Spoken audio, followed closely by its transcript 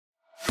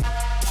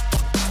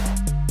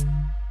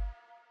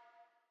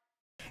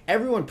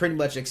everyone pretty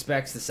much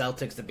expects the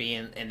Celtics to be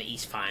in the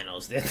East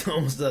Finals. They're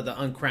almost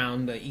the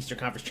uncrowned Eastern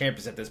Conference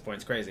champions at this point.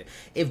 It's crazy.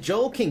 If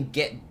Joel can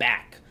get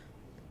back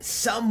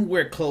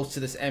somewhere close to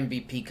this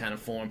MVP kind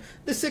of form,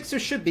 the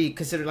Sixers should be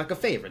considered like a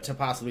favorite to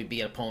possibly be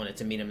an opponent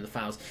to meet him in the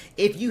finals.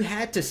 If you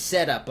had to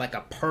set up like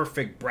a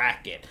perfect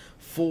bracket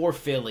for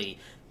Philly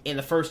in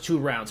the first two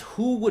rounds,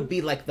 who would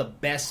be like the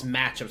best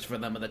matchups for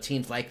them, or the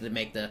teams likely to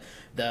make the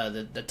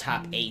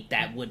top eight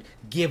that would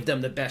give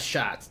them the best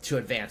shots to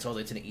advance all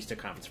the way to the Eastern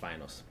Conference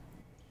Finals?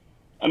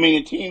 I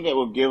mean, the team that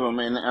will give them,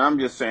 and I'm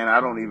just saying,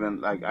 I don't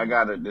even like.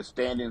 The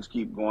standings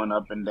keep going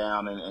up and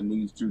down, and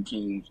these two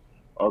teams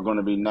are going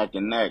to be neck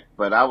and neck.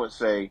 But I would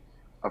say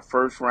a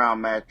first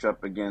round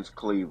matchup against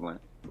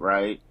Cleveland,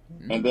 right?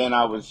 And then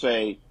I would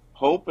say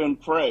hope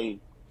and pray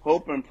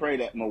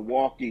that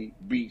Milwaukee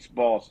beats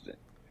Boston.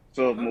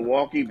 So if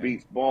Milwaukee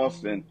beats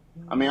Boston,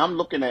 I mean, I'm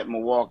looking at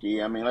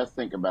Milwaukee. I mean, let's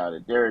think about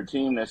it. They're a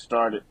team that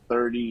started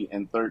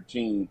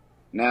 30-13.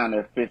 Now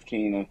they're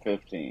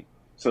 15-15.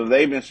 So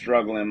they've been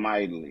struggling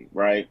mightily,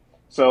 right?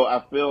 So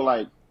I feel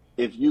like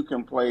if you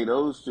can play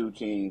those two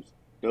teams,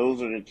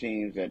 those are the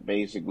teams that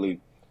basically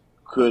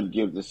could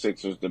give the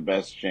Sixers the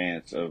best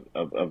chance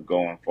of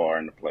going far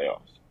in the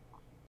playoffs.